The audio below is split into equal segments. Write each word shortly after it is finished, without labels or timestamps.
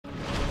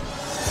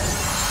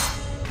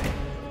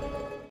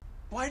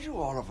Why do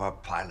all of our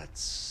pilots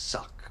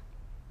suck?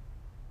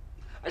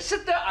 I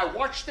sit there, I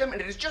watch them,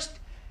 and it's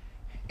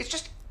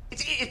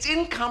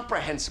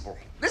incomprehensible.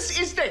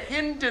 This is the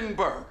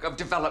Hindenburg of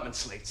development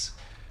slates.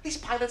 These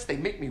pilots, they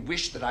make me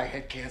wish that I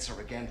had cancer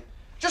again.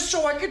 Just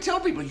so I could tell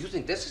people, you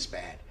think this is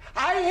bad?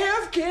 I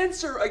have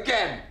cancer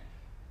again.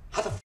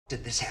 How the f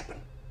did this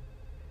happen?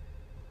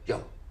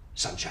 Yo,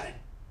 Sunshine,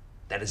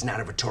 that is not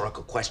a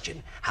rhetorical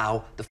question.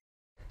 How the f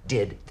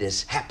did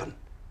this happen?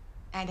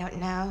 I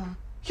don't know.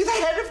 You're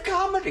the head of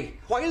comedy.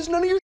 Why is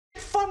none of your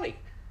funny?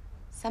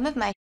 Some of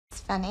my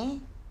is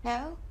funny,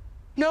 no?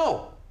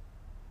 No.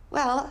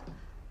 Well,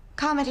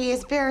 comedy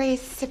is very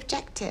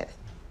subjective.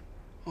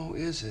 Oh,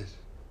 is it?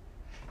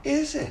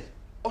 Is it?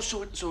 Oh,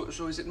 so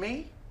is it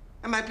me?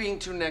 Am I being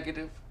too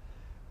negative?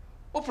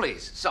 Well,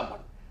 please,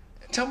 someone,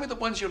 tell me the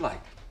ones you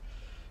like.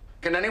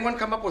 Can anyone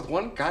come up with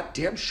one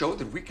goddamn show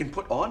that we can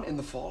put on in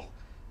the fall?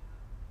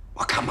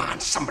 Well, come on,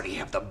 somebody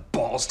have the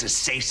balls to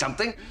say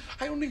something.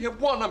 I only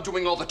have one, I'm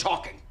doing all the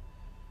talking.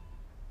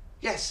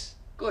 Yes,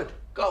 good,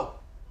 go.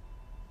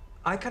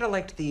 I kind of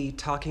liked the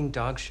talking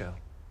dog show.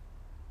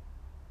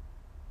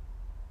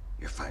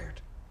 You're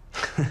fired.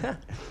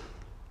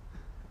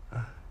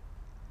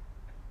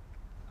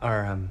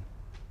 Are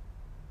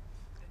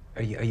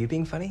you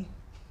being funny?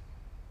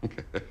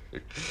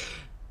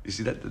 You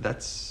see,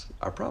 that's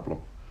our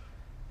problem.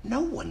 No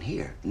one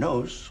here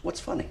knows what's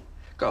funny.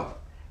 Go,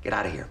 get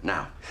out of here,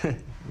 now.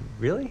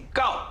 Really?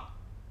 Go!